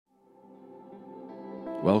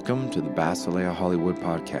Welcome to the Basilea Hollywood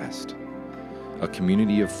Podcast, a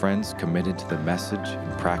community of friends committed to the message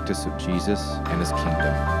and practice of Jesus and His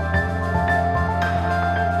kingdom.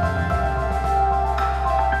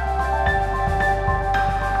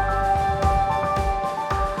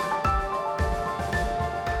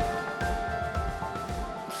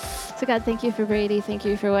 So God, thank you for Brady. Thank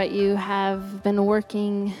you for what you have been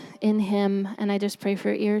working in him. And I just pray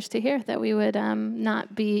for ears to hear, that we would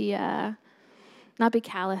not be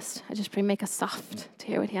calloused. I just pray make us soft to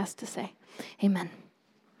hear what he has to say. Amen.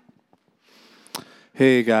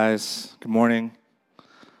 Hey guys, good morning.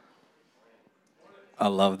 I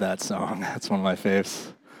love that song. That's one of my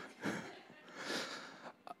faves.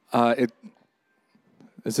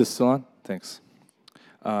 Is this still on? Thanks.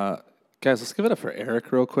 Guys, let's give it up for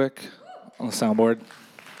Eric real quick on the soundboard.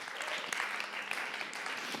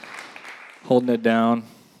 Holding it down.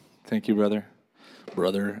 Thank you, brother.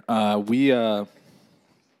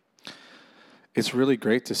 It's really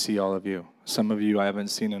great to see all of you. Some of you I haven't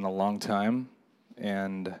seen in a long time,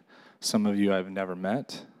 and some of you I've never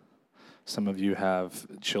met. Some of you have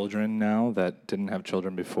children now that didn't have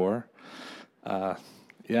children before.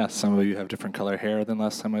 Some of you have different color hair than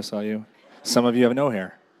last time I saw you. Some of you have no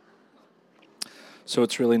hair. So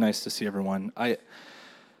it's really nice to see everyone.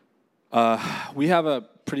 We have a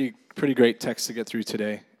pretty great text to get through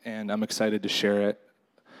today, and I'm excited to share it.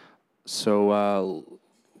 So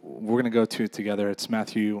we're going to go to it together. It's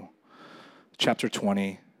Matthew chapter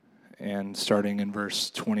 20, and starting in verse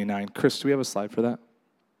 29. Chris, do we have a slide for that?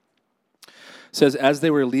 It says, as they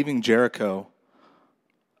were leaving Jericho,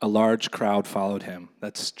 a large crowd followed him.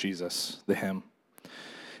 That's Jesus, the him.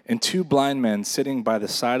 And two blind men sitting by the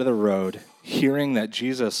side of the road, hearing that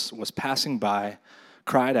Jesus was passing by,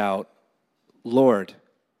 cried out, Lord,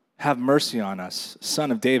 have mercy on us, Son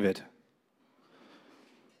of David.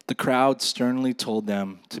 The crowd sternly told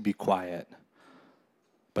them to be quiet,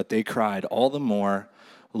 but they cried all the more,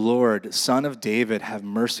 Lord, Son of David, have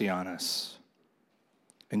mercy on us.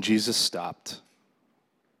 And Jesus stopped,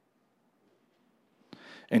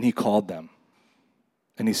 and he called them,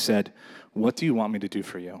 and he said, what do you want me to do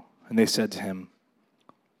for you? And they said to him,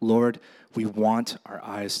 Lord, we want our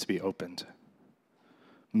eyes to be opened.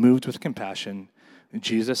 Moved with compassion,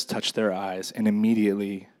 Jesus touched their eyes, and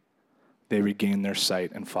immediately they regained their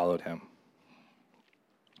sight and followed him.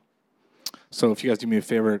 So if you guys do me a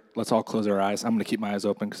favor, let's all close our eyes. I'm going to keep my eyes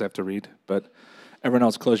open because I have to read, but everyone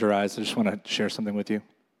else close your eyes. I just want to share something with you.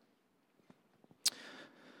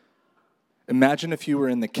 Imagine if you were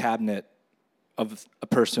in the cabinet of a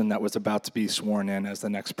person that was about to be sworn in as the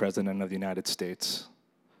next president of the United States.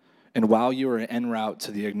 And while you were en route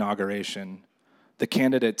to the inauguration, the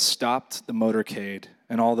candidate stopped the motorcade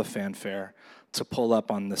and all the fanfare to pull up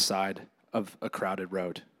on the side of a crowded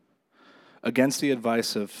road. Against the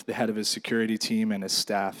advice of the head of his security team and his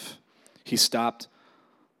staff, he stopped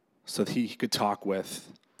so that he could talk with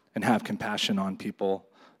and have compassion on people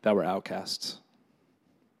that were outcasts.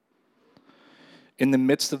 In the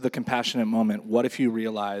midst of the compassionate moment, what if you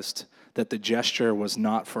realized that the gesture was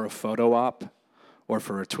not for a photo op or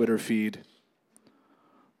for a Twitter feed,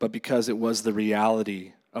 but because it was the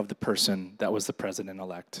reality of the person that was the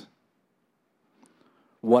president-elect?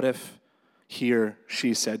 What if he or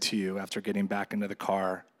she said to you after getting back into the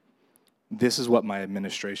car, this is what my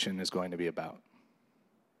administration is going to be about?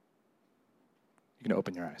 You can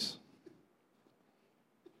open your eyes.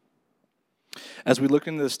 As we look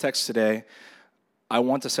into this text today, I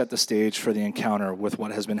want to set the stage for the encounter with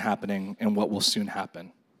what has been happening and what will soon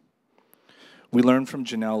happen. We learned from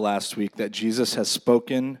Janelle last week that Jesus has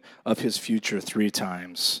spoken of his future 3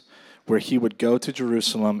 times, where he would go to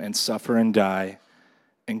Jerusalem and suffer and die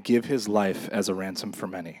and give his life as a ransom for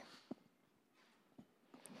many.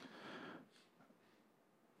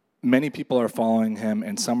 Many people are following him,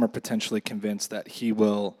 and some are potentially convinced that he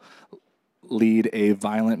will lead a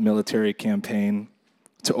violent military campaign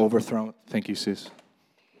to overthrow. Thank you, Sus.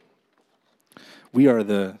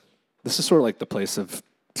 This is sort of like the place of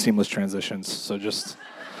seamless transitions, so just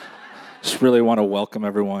really want to welcome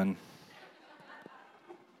everyone.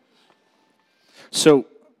 So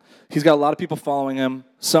he's got a lot of people following him.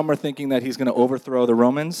 Some are thinking that he's going to overthrow the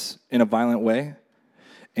Romans in a violent way,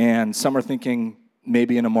 and some are thinking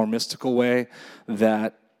maybe in a more mystical way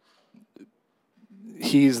that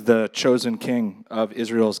he's the chosen king of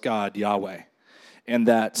Israel's God, Yahweh, and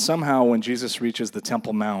that somehow when Jesus reaches the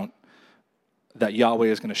Temple Mount, that Yahweh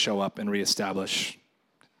is going to show up and reestablish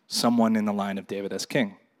someone in the line of David as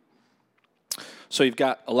king. So you've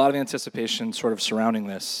got a lot of anticipation sort of surrounding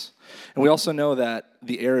this. And we also know that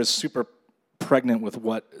the air is super pregnant with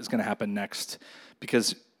what is going to happen next,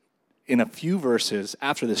 because in a few verses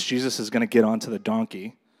after this, Jesus is going to get onto the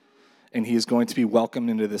donkey, and he is going to be welcomed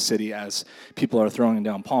into the city as people are throwing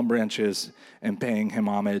down palm branches and paying him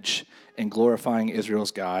homage and glorifying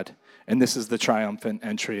Israel's God. And this is the triumphant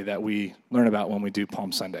entry that we learn about when we do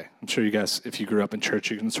Palm Sunday. I'm sure you guys, if you grew up in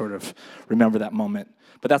church, you can sort of remember that moment.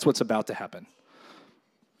 But that's what's about to happen.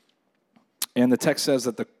 And the text says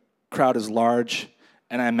that the crowd is large,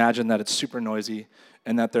 and I imagine that it's super noisy,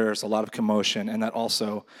 and that there's a lot of commotion, and that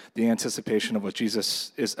also the anticipation of what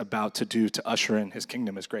Jesus is about to do to usher in his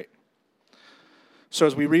kingdom is great. So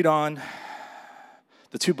as we read on,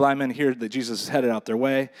 the two blind men hear that Jesus is headed out their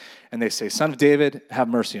way, and they say, "Son of David, have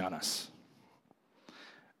mercy on us."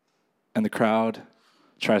 And the crowd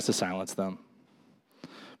tries to silence them,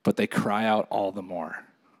 but they cry out all the more.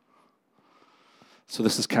 So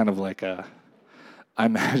this is kind of like I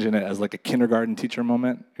imagine it as like a kindergarten teacher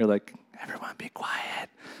moment. You're like, "Everyone be quiet,"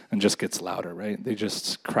 and just gets louder, right? They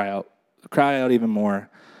just cry out even more.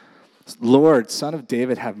 "Lord, Son of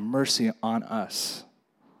David, have mercy on us."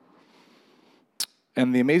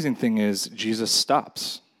 And the amazing thing is Jesus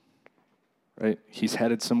stops, right? He's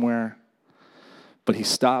headed somewhere, but he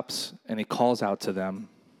stops and he calls out to them.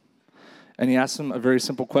 And he asks them a very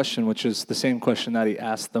simple question, which is the same question that he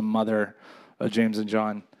asked the mother of James and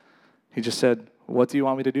John. He just said, "What do you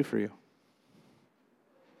want me to do for you?"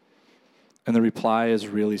 And the reply is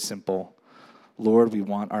really simple. "Lord, we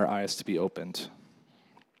want our eyes to be opened."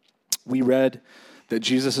 We read that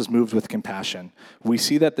Jesus is moved with compassion. We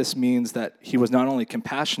see that this means that he was not only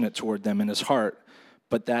compassionate toward them in his heart,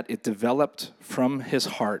 but that it developed from his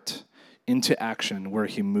heart into action where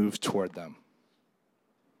he moved toward them.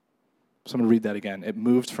 So I'm going to read that again. It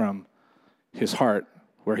moved from his heart,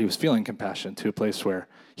 where he was feeling compassion, to a place where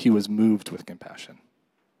he was moved with compassion.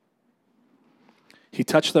 He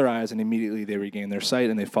touched their eyes, and immediately they regained their sight,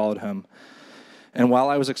 and they followed him. And while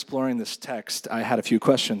I was exploring this text, I had a few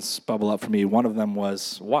questions bubble up for me. One of them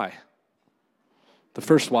was, why? The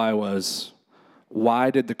first why was,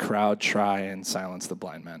 why did the crowd try and silence the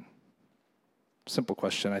blind men? Simple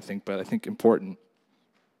question, I think, but I think important.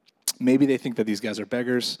 Maybe they think that these guys are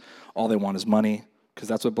beggars. All they want is money, because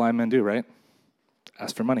that's what blind men do, right?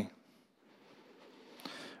 Ask for money.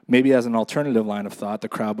 Maybe as an alternative line of thought, the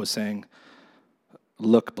crowd was saying,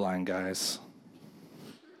 "Look, blind guys,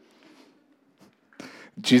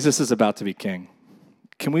 Jesus is about to be king.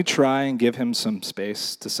 Can we try and give him some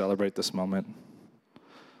space to celebrate this moment?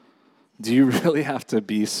 Do you really have to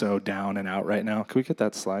be so down and out right now?" Can we get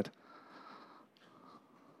that slide?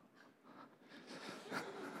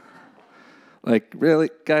 Like,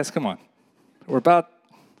 really? Guys, come on. We're about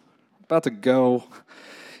to go.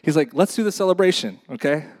 He's like, "Let's do the celebration,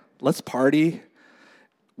 okay? Let's party.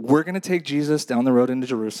 We're going to take Jesus down the road into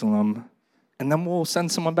Jerusalem, and then we'll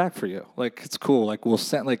send someone back for you. Like, it's cool. Like, we're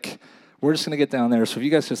just going to get down there. So if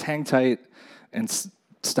you guys just hang tight and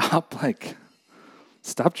stop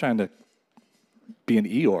trying to be an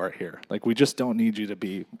Eeyore here. Like, we just don't need you to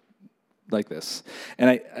be like this."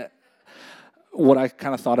 And what I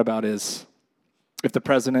kind of thought about is,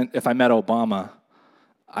 if I met Obama,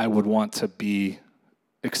 I would want to be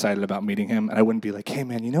excited about meeting him, and I wouldn't be like, "Hey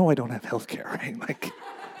man, you know I don't have health care, right?"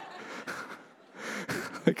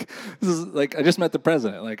 This is like, I just met the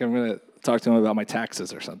president. Like, I'm gonna talk to him about my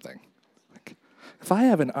taxes or something. Like, if I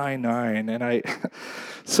have an I-9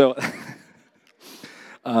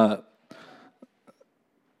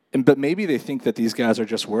 and but maybe they think that these guys are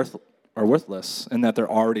just worthless, and that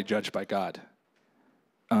they're already judged by God.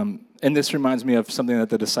 And this reminds me of something that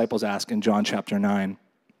the disciples ask in John chapter 9.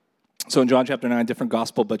 So in John chapter 9, different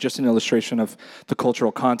gospel, but just an illustration of the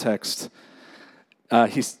cultural context.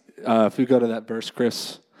 If we go to that verse,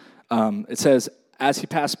 Chris, it says, "As he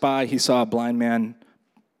passed by, he saw a blind man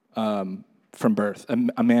from birth,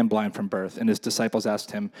 a man blind from birth. And his disciples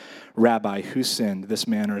asked him, 'Rabbi, who sinned, this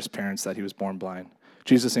man or his parents, that he was born blind?'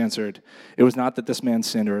 Jesus answered, 'It was not that this man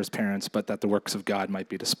sinned or his parents, but that the works of God might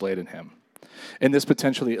be displayed in him.'" And this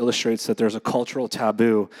potentially illustrates that there's a cultural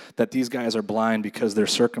taboo that these guys are blind because their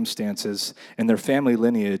circumstances and their family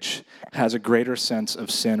lineage has a greater sense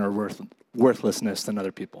of sin or worthlessness than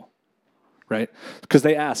other people, right? Because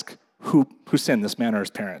they ask, who sinned, this man or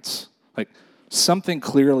his parents? Like, something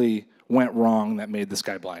clearly went wrong that made this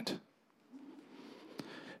guy blind.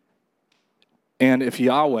 And if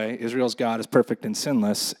Yahweh, Israel's God, is perfect and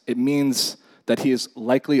sinless, it means that he has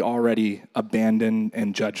likely already abandoned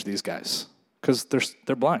and judged these guys, because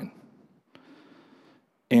they're blind.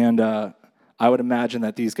 And I would imagine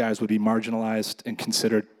that these guys would be marginalized and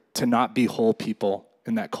considered to not be whole people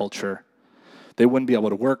in that culture. They wouldn't be able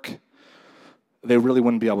to work. They really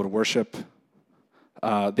wouldn't be able to worship.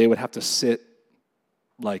 They would have to sit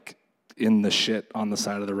like in the shit on the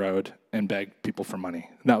side of the road and beg people for money.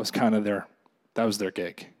 And that was kind of their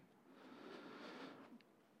gig.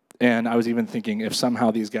 And I was even thinking if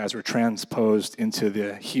somehow these guys were transposed into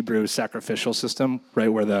the Hebrew sacrificial system, right,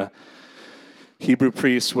 where the Hebrew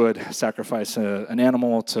priests would sacrifice an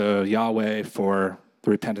animal to Yahweh for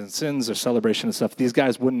the repentant sins or celebration and stuff, these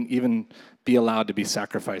guys wouldn't even be allowed to be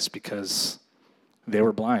sacrificed because they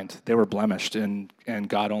were blind. They were blemished, and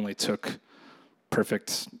God only took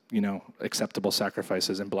perfect, acceptable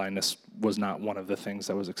sacrifices, and blindness was not one of the things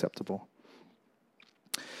that was acceptable.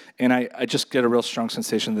 And I just get a real strong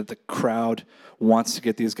sensation that the crowd wants to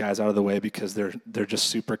get these guys out of the way because they're just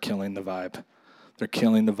super killing the vibe. They're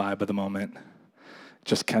killing the vibe of the moment.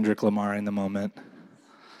 Just Kendrick Lamar in the moment.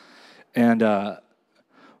 And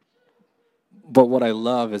but what I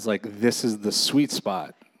love is this is the sweet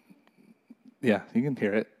spot. Yeah, you can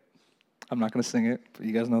hear it. I'm not going to sing it, but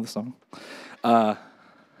you guys know the song.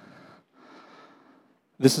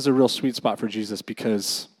 This is a real sweet spot for Jesus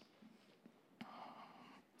because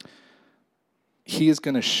he is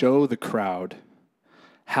going to show the crowd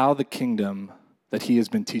how the kingdom that he has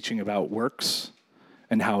been teaching about works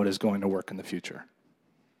and how it is going to work in the future.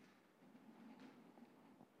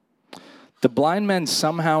 The blind men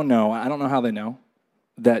somehow know, I don't know how they know,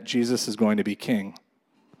 that Jesus is going to be king.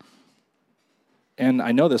 And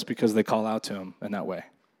I know this because they call out to him in that way.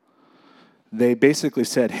 They basically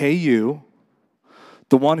said, "Hey, you,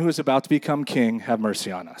 the one who is about to become king, have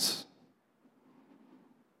mercy on us."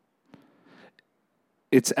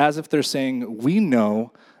 It's as if they're saying, "We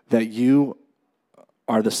know that you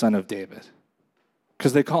are the son of David."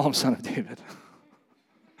 Because they call him son of David.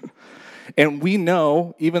 And we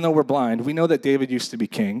know, even though we're blind, we know that David used to be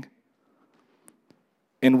king.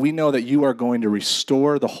 And we know that you are going to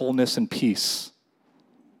restore the wholeness and peace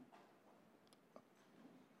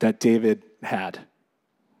that David had.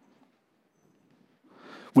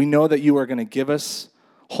 We know that you are going to give us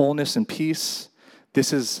wholeness and peace.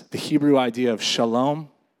 This is the Hebrew idea of shalom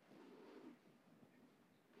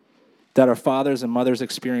that our fathers and mothers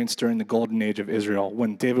experienced during the golden age of Israel.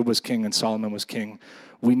 When David was king and Solomon was king,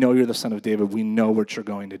 we know you're the son of David. We know what you're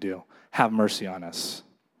going to do. Have mercy on us.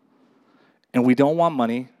 And we don't want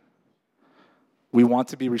money. We want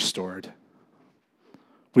to be restored.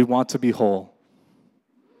 We want to be whole.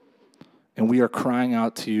 And we are crying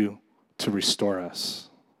out to you to restore us.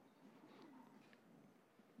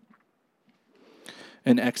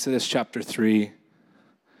 In Exodus chapter 3,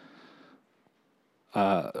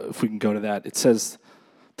 if we can go to that, it says,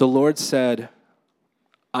 "The Lord said,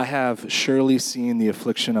 I have surely seen the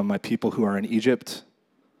affliction of my people who are in Egypt,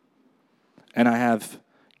 and I have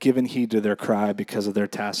given heed to their cry because of their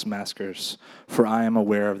taskmasters, for I am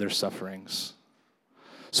aware of their sufferings."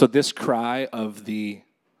 So this cry of the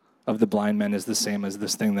blind men is the same as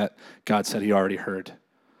this thing that God said he already heard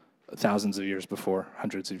thousands of years before,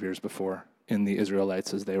 hundreds of years before, in the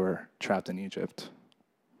Israelites as they were trapped in Egypt.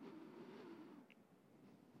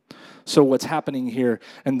 So what's happening here,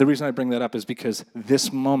 and the reason I bring that up is because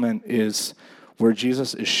this moment is where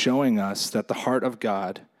Jesus is showing us that the heart of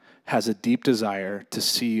God has a deep desire to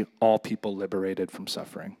see all people liberated from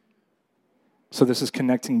suffering. So this is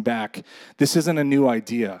connecting back. This isn't a new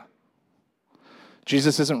idea.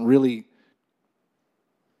 Jesus isn't really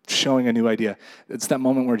showing a new idea. It's that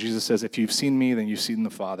moment where Jesus says, if you've seen me, then you've seen the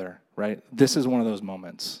Father, right? This is one of those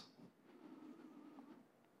moments.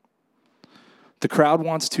 The crowd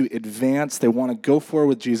wants to advance. They want to go forward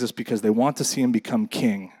with Jesus because they want to see him become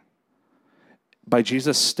king. By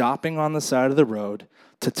Jesus stopping on the side of the road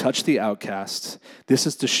to touch the outcasts, this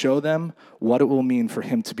is to show them what it will mean for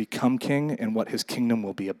him to become king and what his kingdom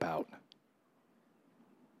will be about.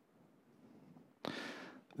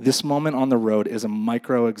 This moment on the road is a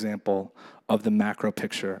micro example of the macro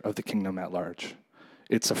picture of the kingdom at large.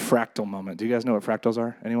 It's a fractal moment. Do you guys know what fractals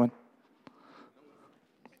are? Anyone?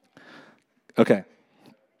 Okay.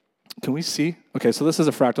 Can we see? Okay, so this is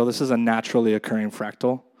a fractal. This is a naturally occurring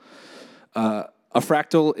fractal. A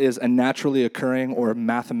fractal is a naturally occurring or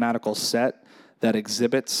mathematical set that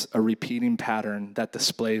exhibits a repeating pattern that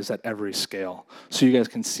displays at every scale. So you guys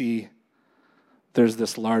can see there's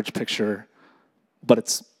this large picture, but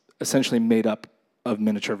it's essentially made up of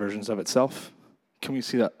miniature versions of itself. Can we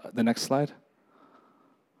see that, the next slide?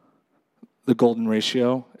 The golden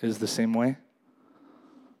ratio is the same way.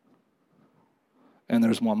 And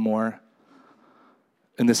there's one more.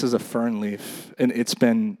 And this is a fern leaf. And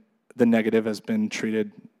the negative has been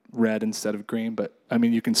treated red instead of green. But, I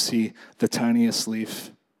mean, you can see the tiniest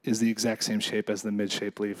leaf is the exact same shape as the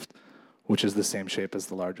mid-shaped leaf, which is the same shape as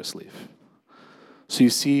the largest leaf. So you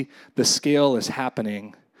see the scale is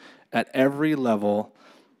happening at every level.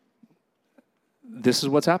 this is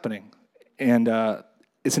what's happening. And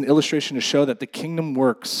it's an illustration to show that the kingdom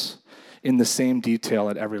works in the same detail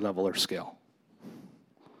at every level or scale.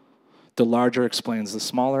 The larger explains the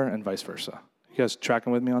smaller and vice versa. You guys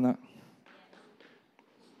tracking with me on that?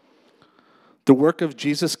 The work of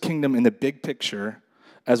Jesus' kingdom in the big picture,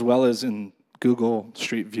 as well as in Google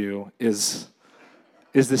Street View, is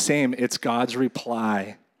the same. It's God's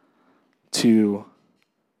reply to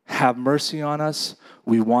have mercy on us.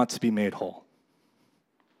 We want to be made whole.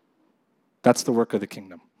 That's the work of the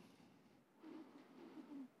kingdom.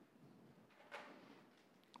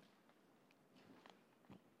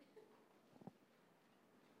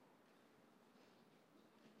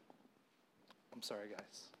 I'm sorry,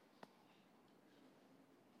 guys.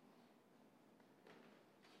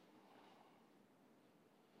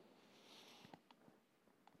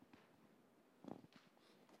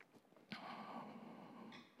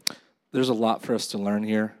 There's a lot for us to learn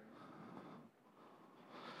here.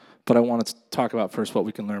 But I want to talk about first what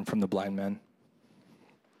we can learn from the blind men.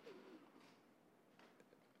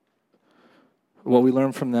 What we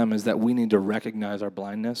learn from them is that we need to recognize our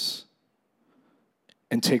blindness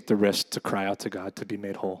and take the risk to cry out to God to be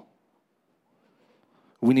made whole.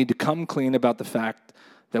 We need to come clean about the fact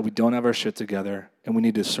that we don't have our shit together, and we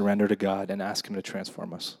need to surrender to God and ask him to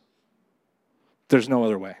transform us. There's no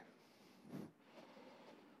other way.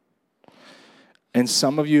 And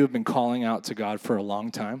some of you have been calling out to God for a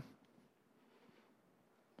long time,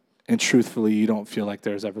 and truthfully, you don't feel like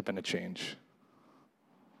there's ever been a change.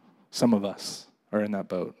 Some of us are in that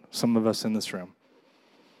boat. Some of us in this room.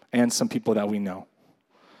 And some people that we know.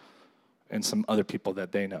 And some other people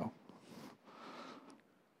that they know.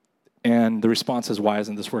 And the response is, why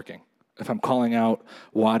isn't this working? If I'm calling out,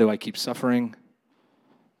 why do I keep suffering?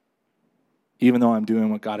 Even though I'm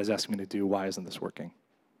doing what God is asking me to do, why isn't this working?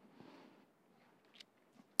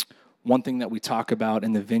 One thing that we talk about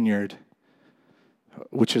in the Vineyard,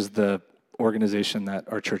 which is the organization that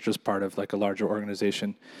our church is part of, like a larger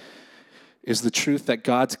organization, is the truth that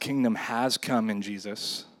God's kingdom has come in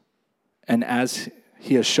Jesus. And as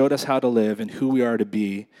he has showed us how to live and who we are to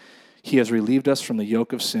be, he has relieved us from the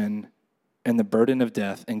yoke of sin and the burden of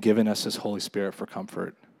death and given us his Holy Spirit for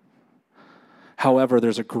comfort. However,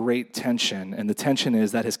 there's a great tension, and the tension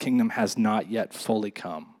is that his kingdom has not yet fully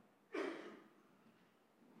come.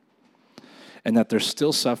 And that there's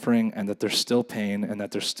still suffering, and that there's still pain, and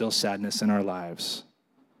that there's still sadness in our lives.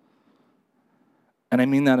 And I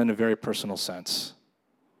mean that in a very personal sense.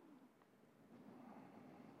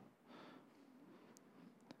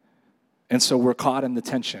 And so we're caught in the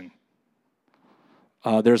tension.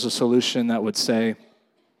 There's a solution that would say,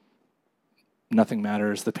 nothing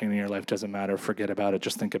matters, the pain in your life doesn't matter, forget about it,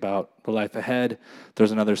 just think about the life ahead.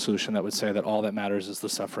 There's another solution that would say that all that matters is the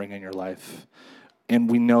suffering in your life. And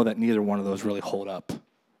we know that neither one of those really hold up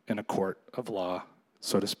in a court of law,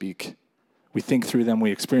 so to speak. We think through them,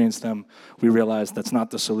 we experience them, we realize that's not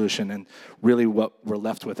the solution, and really what we're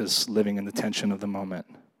left with is living in the tension of the moment.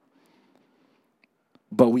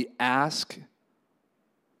 But we ask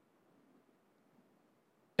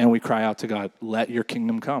and we cry out to God, let your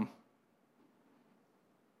kingdom come.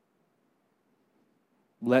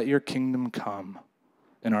 Let your kingdom come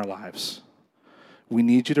in our lives. We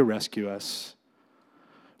need you to rescue us.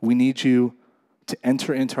 We need you to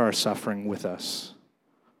enter into our suffering with us.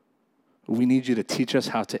 We need you to teach us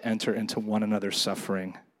how to enter into one another's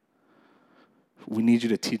suffering. We need you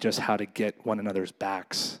to teach us how to get one another's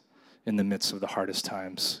backs in the midst of the hardest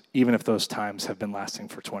times, even if those times have been lasting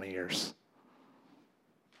for 20 years.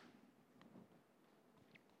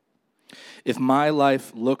 If my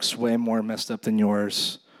life looks way more messed up than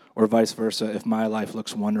yours, or vice versa, if my life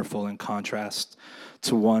looks wonderful in contrast to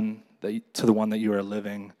the one that you are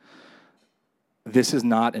living, this is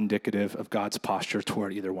not indicative of God's posture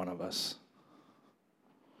toward either one of us.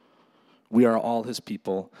 We are all his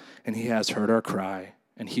people, and he has heard our cry,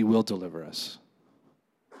 and he will deliver us.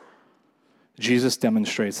 Jesus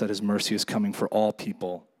demonstrates that his mercy is coming for all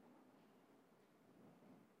people,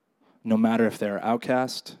 no matter if they're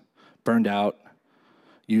outcast, burned out,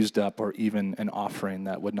 used up, or even an offering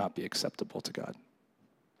that would not be acceptable to God.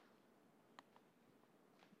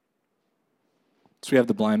 So we have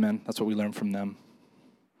the blind men. That's what we learn from them.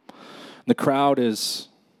 The crowd is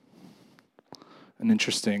an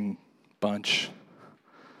interesting bunch.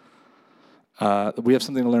 We have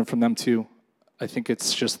something to learn from them too. I think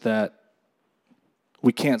it's just that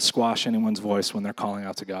we can't squash anyone's voice when they're calling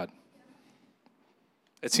out to God.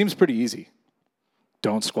 It seems pretty easy.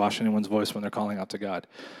 Don't squash anyone's voice when they're calling out to God.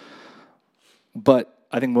 But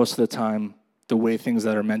I think most of the time, the way things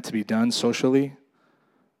that are meant to be done socially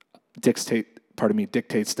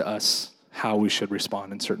dictates to us how we should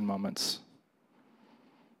respond in certain moments.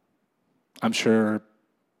 I'm sure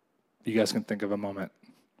you guys can think of a moment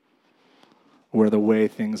where the way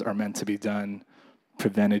things are meant to be done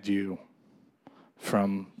prevented you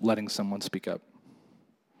from letting someone speak up.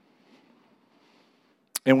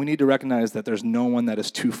 And we need to recognize that there's no one that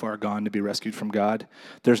is too far gone to be rescued from God.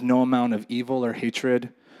 There's no amount of evil or hatred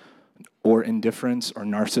or indifference or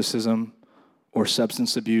narcissism or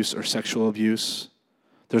substance abuse or sexual abuse.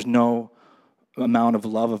 There's no amount of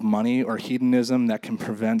love of money or hedonism that can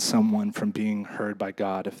prevent someone from being heard by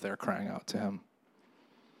God if they're crying out to him.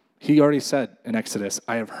 He already said in Exodus,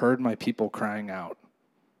 I have heard my people crying out,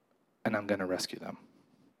 and I'm going to rescue them.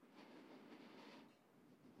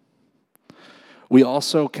 We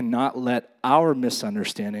also cannot let our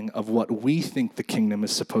misunderstanding of what we think the kingdom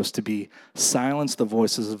is supposed to be silence the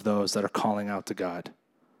voices of those that are calling out to God.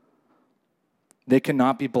 They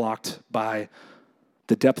cannot be blocked by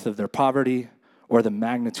the depth of their poverty or the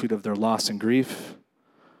magnitude of their loss and grief.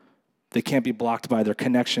 They can't be blocked by their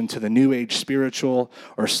connection to the New Age spiritual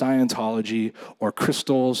or Scientology or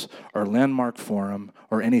crystals or Landmark Forum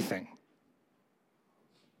or anything.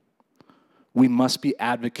 We must be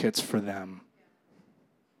advocates for them.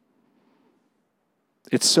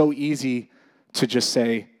 It's so easy to just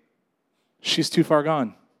say, she's too far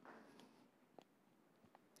gone.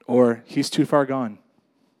 Or he's too far gone.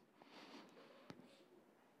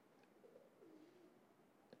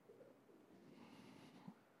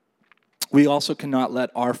 We also cannot let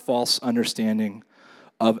our false understanding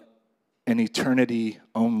of an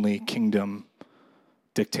eternity-only kingdom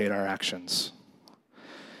dictate our actions.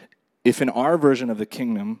 If in our version of the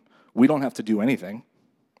kingdom, we don't have to do anything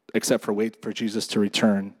except for wait for Jesus to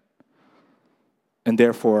return, and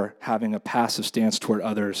therefore having a passive stance toward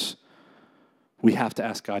others, we have to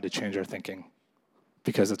ask God to change our thinking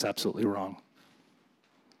because it's absolutely wrong.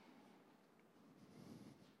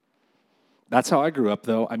 That's how I grew up,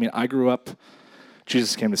 though. I mean, I grew up,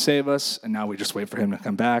 Jesus came to save us, and now we just wait for him to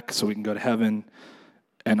come back so we can go to heaven,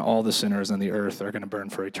 and all the sinners on the earth are going to burn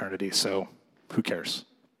for eternity, so who cares?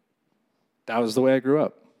 That was the way I grew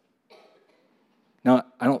up. Now,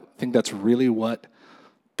 I don't think that's really what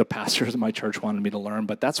the pastors of my church wanted me to learn,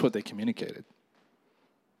 but that's what they communicated.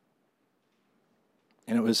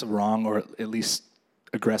 And it was a wrong, or at least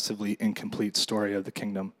aggressively incomplete story of the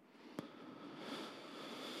kingdom.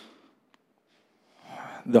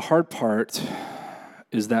 The hard part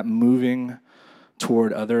is that moving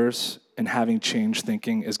toward others and having changed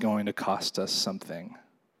thinking is going to cost us something.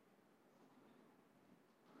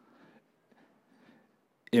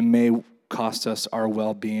 It may cost us our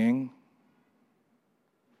well-being.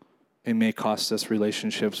 It may cost us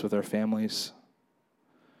relationships with our families.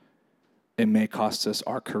 It may cost us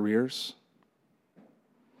our careers.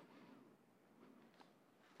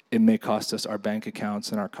 It may cost us our bank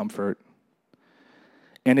accounts and our comfort.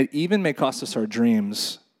 And it even may cost us our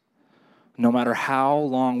dreams, no matter how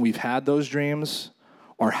long we've had those dreams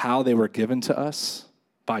or how they were given to us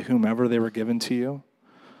by whomever they were given to you.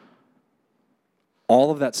 All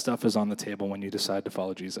of that stuff is on the table when you decide to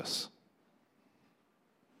follow Jesus.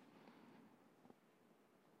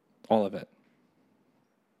 All of it.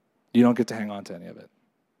 You don't get to hang on to any of it.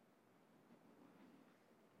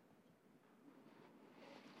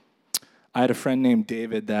 I had a friend named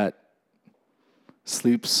David that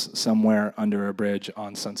sleeps somewhere under a bridge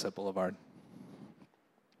on Sunset Boulevard.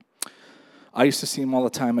 I used to see him all the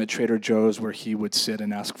time at Trader Joe's where he would sit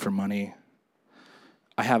and ask for money.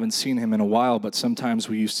 I haven't seen him in a while, but sometimes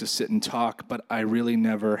we used to sit and talk, but I really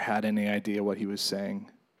never had any idea what he was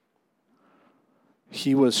saying.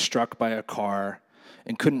 He was struck by a car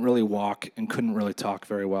and couldn't really walk and couldn't really talk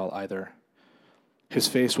very well either. His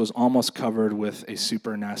face was almost covered with a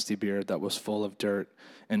super nasty beard that was full of dirt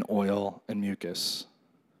and oil and mucus.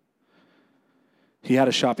 He had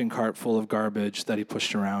a shopping cart full of garbage that he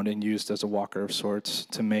pushed around and used as a walker of sorts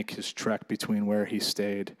to make his trek between where he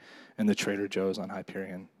stayed and the Trader Joe's on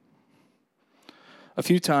Hyperion. A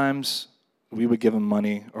few times, we would give him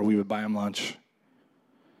money or we would buy him lunch.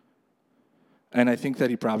 And I think that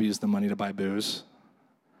he probably used the money to buy booze.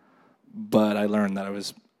 But I learned that I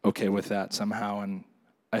was okay with that somehow, and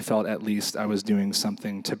I felt at least I was doing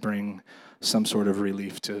something to bring some sort of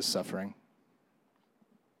relief to his suffering.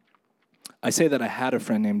 I say that I had a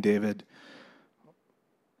friend named David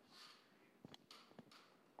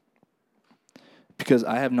because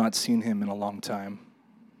I have not seen him in a long time.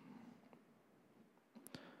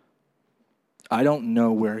 I don't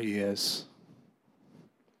know where he is.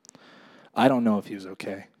 I don't know if he's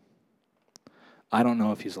okay. I don't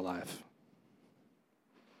know if he's alive.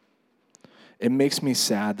 It makes me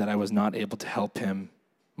sad that I was not able to help him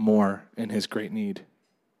more in his great need.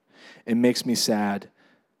 It makes me sad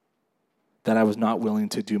that I was not willing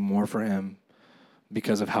to do more for him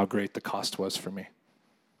because of how great the cost was for me.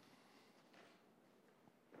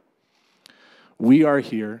 We are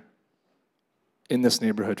here in this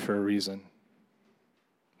neighborhood for a reason.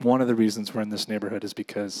 One of the reasons we're in this neighborhood is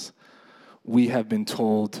because we have been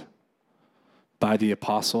told by the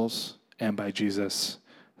apostles and by Jesus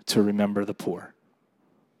to remember the poor.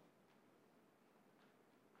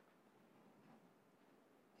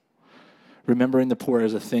 Remembering the poor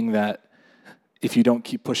is a thing that if you don't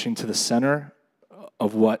keep pushing to the center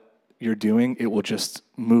of what you're doing, it will just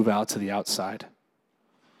move out to the outside.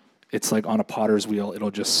 It's like on a potter's wheel, it'll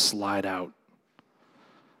just slide out.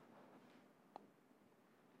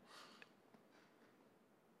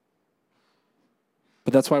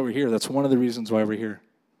 But that's why we're here. That's one of the reasons why we're here.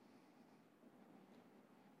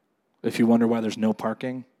 If you wonder why there's no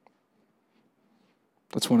parking,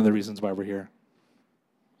 that's one of the reasons why we're here.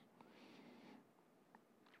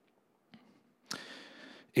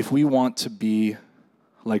 If we want to be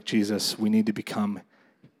like Jesus, we need to become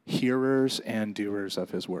hearers and doers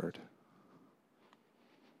of his word.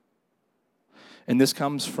 And this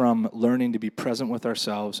comes from learning to be present with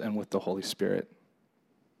ourselves and with the Holy Spirit.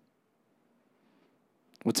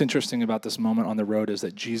 What's interesting about this moment on the road is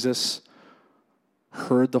that Jesus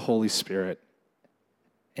heard the Holy Spirit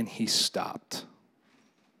and he stopped.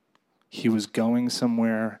 He was going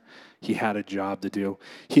somewhere. He had a job to do.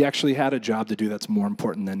 He actually had a job to do that's more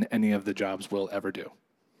important than any of the jobs we'll ever do.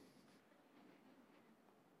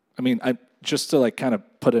 I mean, just to kind of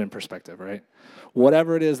put it in perspective, right?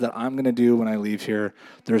 Whatever it is that I'm going to do when I leave here,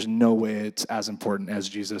 there's no way it's as important as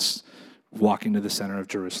Jesus walking to the center of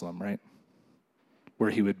Jerusalem, right? Where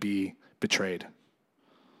he would be betrayed.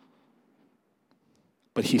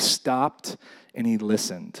 But he stopped and he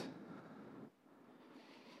listened.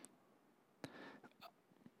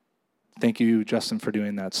 Thank you, Justin, for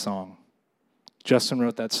doing that song. Justin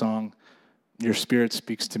wrote that song, "Your Spirit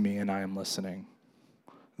speaks to me and I am listening."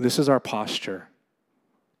 This is our posture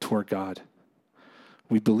toward God.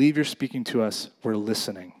 We believe you're speaking to us, we're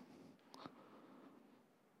listening.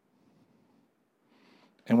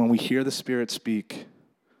 And when we hear the Spirit speak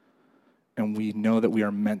and we know that we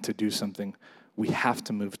are meant to do something, we have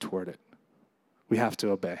to move toward it. We have to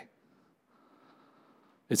obey.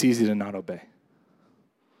 It's easy to not obey.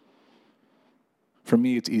 For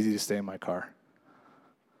me, it's easy to stay in my car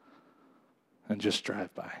and just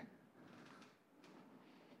drive by.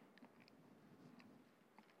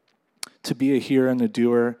 To be a hearer and a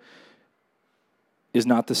doer is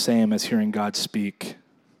not the same as hearing God speak.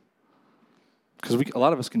 Because a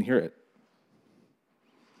lot of us can hear it.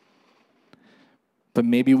 But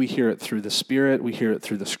maybe we hear it through the Spirit, we hear it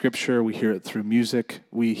through the Scripture, we hear it through music,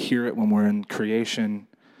 we hear it when we're in creation.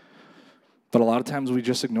 But a lot of times we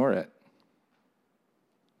just ignore it.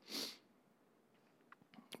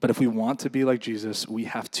 But if we want to be like Jesus, we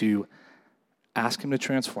have to ask him to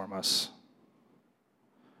transform us,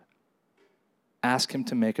 ask him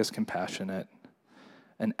to make us compassionate,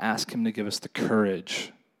 and ask him to give us the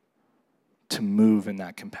courage to move in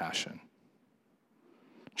that compassion.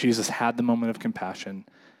 Jesus had the moment of compassion,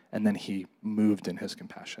 and then he moved in his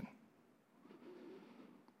compassion.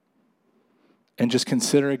 And just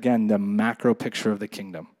consider again the macro picture of the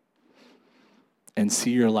kingdom. And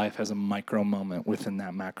see your life as a micro moment within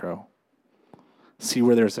that macro. See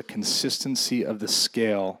where there's a consistency of the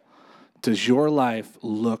scale. Does your life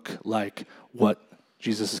look like what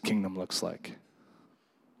Jesus' kingdom looks like?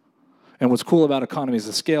 And what's cool about economies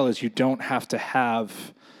of scale is you don't have to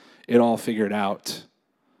have it all figured out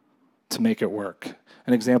to make it work.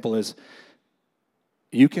 An example is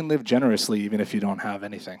you can live generously even if you don't have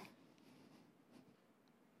anything.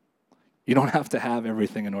 You don't have to have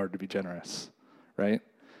everything in order to be generous. Right?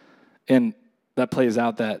 And that plays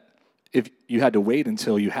out that if you had to wait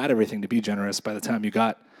until you had everything to be generous, by the time you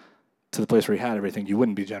got to the place where you had everything, you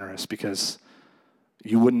wouldn't be generous because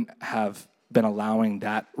you wouldn't have been allowing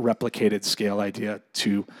that replicated scale idea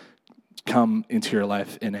to come into your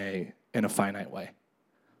life in a finite way.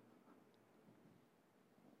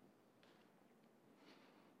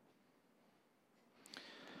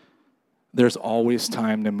 There's always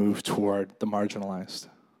time to move toward the marginalized.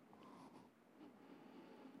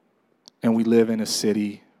 And we live in a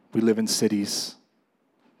city, we live in cities,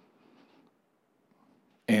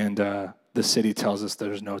 and the city tells us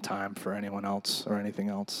there's no time for anyone else or anything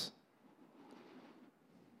else.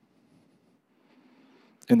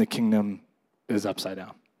 And the kingdom is upside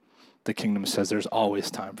down. The kingdom says there's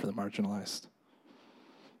always time for the marginalized.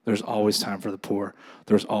 There's always time for the poor.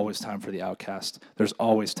 There's always time for the outcast. There's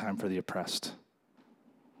always time for the oppressed.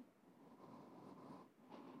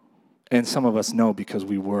 And some of us know because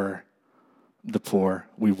we were the poor,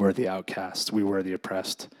 we were the outcast, we were the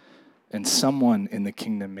oppressed. And someone in the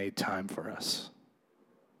kingdom made time for us.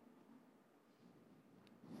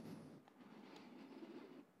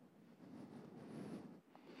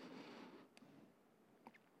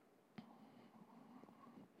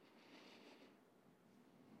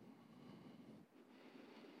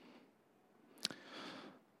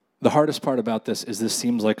 The hardest part about this is this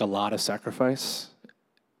seems like a lot of sacrifice.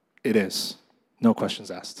 It is. No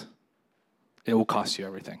questions asked. It will cost you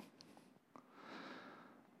everything.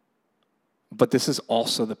 But this is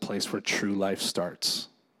also the place where true life starts.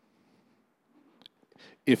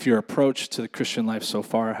 If your approach to the Christian life so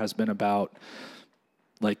far has been about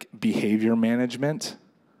like behavior management,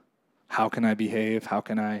 how can I behave? How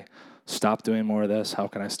can I stop doing more of this? How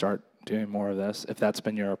can I start doing more of this? If that's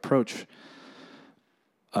been your approach,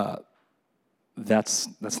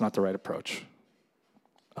 that's not the right approach.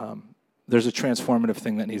 There's a transformative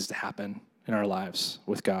thing that needs to happen in our lives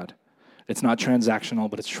with God. It's not transactional,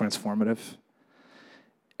 but it's transformative.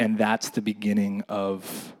 And that's the beginning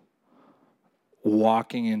of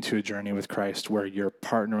walking into a journey with Christ where you're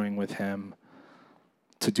partnering with him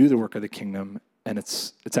to do the work of the kingdom, and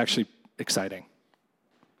it's actually exciting.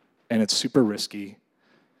 And it's super risky,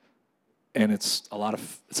 and it's a lot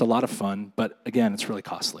of fun, but again, it's really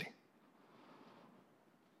costly.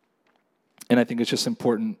 And I think it's just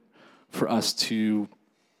important for us to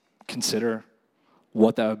consider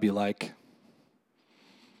what that would be like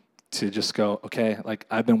to just go, okay, like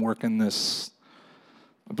I've been working this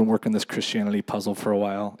Christianity puzzle for a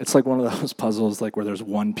while. It's like one of those puzzles like where there's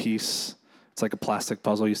one piece. It's like a plastic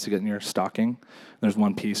puzzle you used to get in your stocking. There's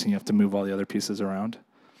one piece and you have to move all the other pieces around.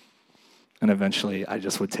 And eventually I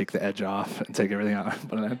just would take the edge off and take everything out and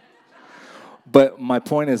put it in. But my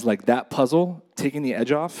point is like that puzzle, taking the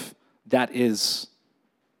edge off, that is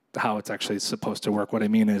how it's actually supposed to work. What I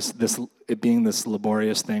mean is it being this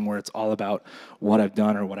laborious thing where it's all about what I've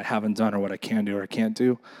done or what I haven't done or what I can do or I can't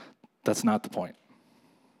do. That's not the point.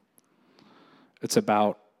 It's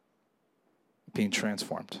about being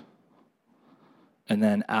transformed. And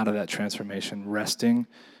then out of that transformation, resting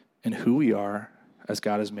in who we are as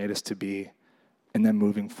God has made us to be, and then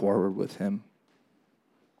moving forward with him.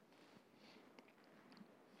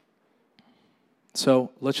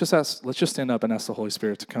 So let's just stand up and ask the Holy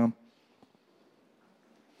Spirit to come.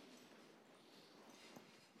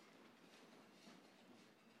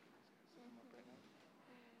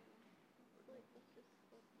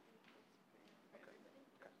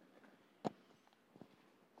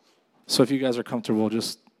 So if you guys are comfortable,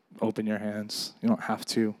 just open your hands. You don't have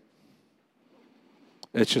to.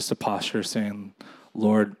 It's just a posture saying,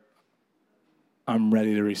 Lord, I'm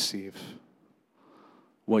ready to receive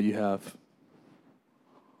what you have.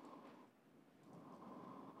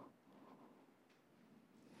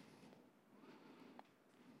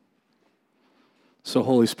 So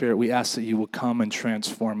Holy Spirit, we ask that you will come and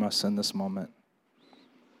transform us in this moment.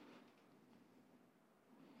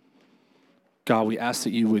 God, we ask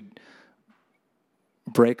that you would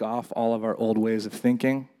break off all of our old ways of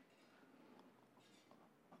thinking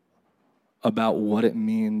about what it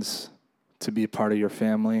means to be a part of your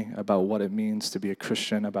family, about what it means to be a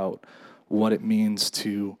Christian, about what it means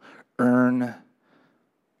to earn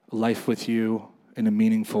life with you in a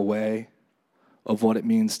meaningful way, of what it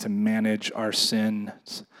means to manage our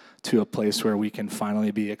sins to a place where we can finally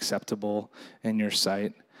be acceptable in your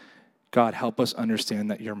sight. God, help us understand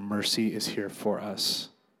that your mercy is here for us.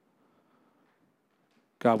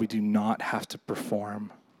 God, we do not have to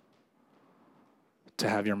perform to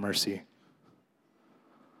have your mercy.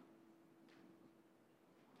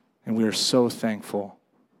 And we are so thankful.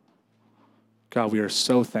 God, we are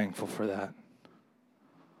so thankful for that.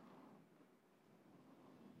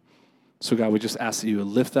 So God, we just ask that you would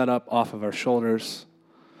lift that up off of our shoulders,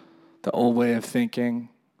 the old way of thinking.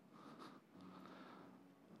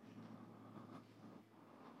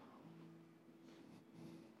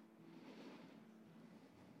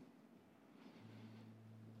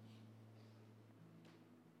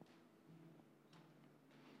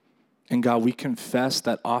 And God, we confess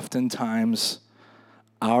that oftentimes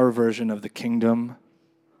our version of the kingdom,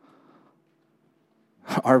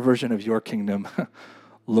 our version of your kingdom,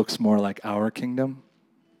 looks more like our kingdom.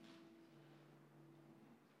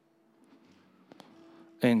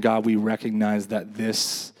 And God, we recognize that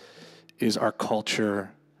this is our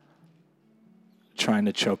culture trying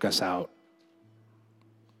to choke us out.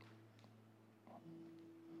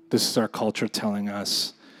 This is our culture telling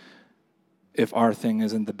us if our thing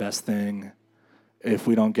isn't the best thing, if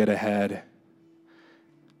we don't get ahead,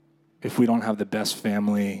 if we don't have the best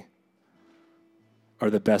family or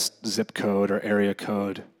the best zip code or area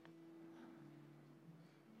code,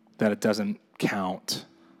 that it doesn't count.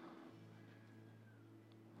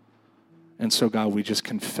 And so, God, we just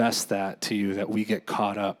confess that to you, that we get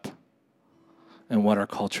caught up in what our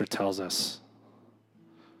culture tells us.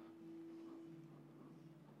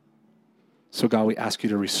 So, God, we ask you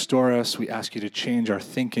to restore us. We ask you to change our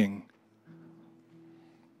thinking.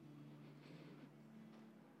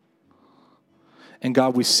 And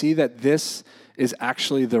God, we see that this is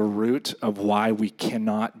actually the root of why we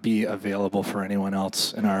cannot be available for anyone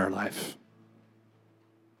else in our life.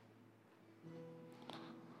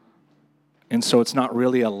 And so it's not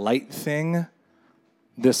really a light thing,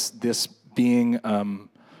 this being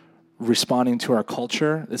responding to our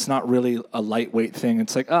culture. It's not really a lightweight thing.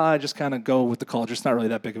 It's like, I just kind of go with the culture. It's not really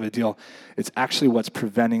that big of a deal. It's actually what's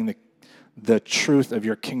preventing the truth of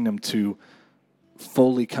your kingdom to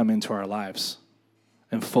fully come into our lives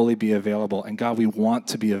and fully be available. And God, we want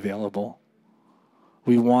to be available.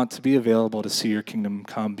 We want to be available to see your kingdom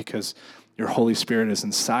come because your Holy Spirit is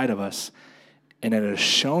inside of us, and it has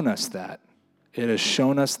shown us that. It has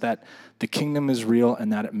shown us that the kingdom is real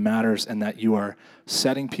and that it matters and that you are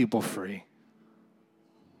setting people free.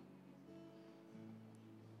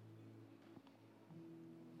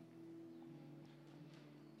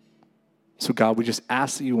 So God, we just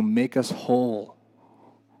ask that you will make us whole.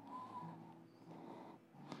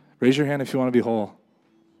 Raise your hand if you want to be whole.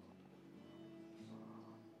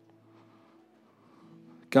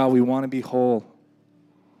 God, we want to be whole.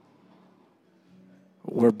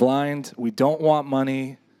 We're blind. We don't want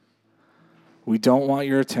money. We don't want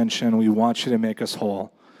your attention. We want you to make us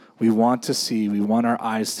whole. We want to see. We want our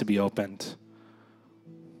eyes to be opened.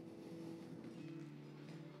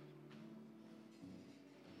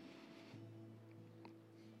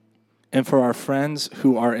 And for our friends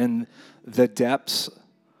who are in the depths,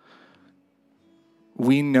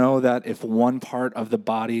 we know that if one part of the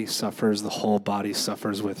body suffers, the whole body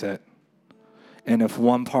suffers with it. And if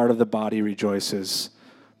one part of the body rejoices,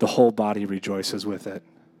 the whole body rejoices with it.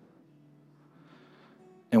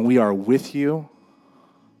 And we are with you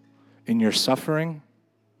in your suffering.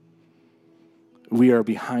 We are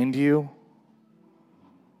behind you.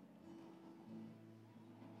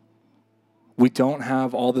 We don't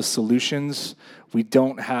have all the solutions. We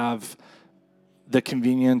don't have the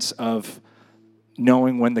convenience of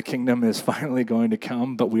knowing when the kingdom is finally going to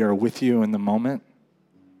come, but we are with you in the moment.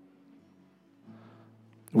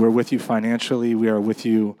 We're with you financially. We are with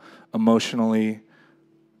you emotionally.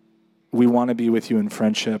 We want to be with you in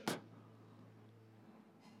friendship.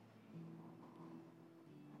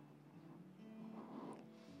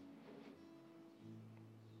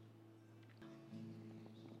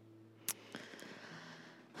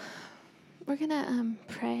 We're going to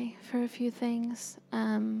pray for a few things.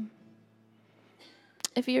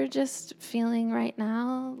 If you're just feeling right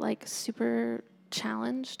now like super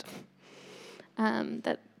challenged,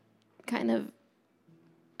 that kind of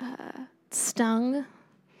stung,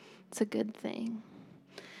 it's a good thing.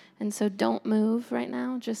 And so don't move right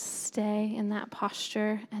now. Just stay in that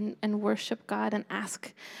posture and worship God and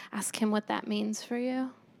ask him what that means for you.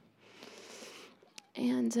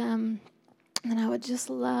 And I would just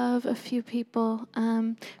love a few people.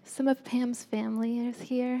 Some of Pam's family is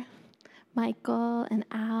here. Michael and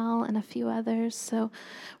Al and a few others. So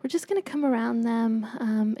we're just going to come around them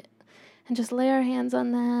and just lay our hands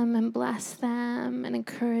on them and bless them and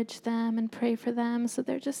encourage them and pray for them. So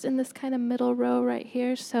they're just in this kind of middle row right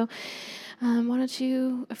here. So why don't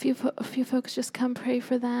you, a few folks just come pray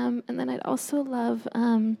for them. And then I'd also love,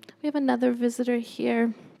 we have another visitor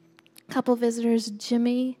here, a couple visitors,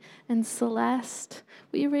 Jimmy and Celeste.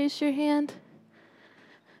 Will you raise your hand?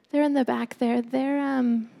 They're in the back there.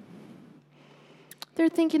 They're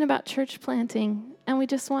thinking about church planting, and we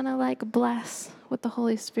just want to bless what the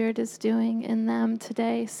Holy Spirit is doing in them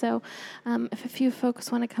today. So if a few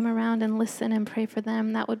folks want to come around and listen and pray for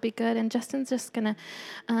them, that would be good. And Justin's just going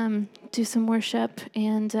to do some worship.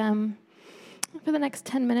 And for the next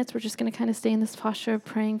 10 minutes, we're just going to kind of stay in this posture of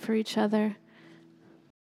praying for each other.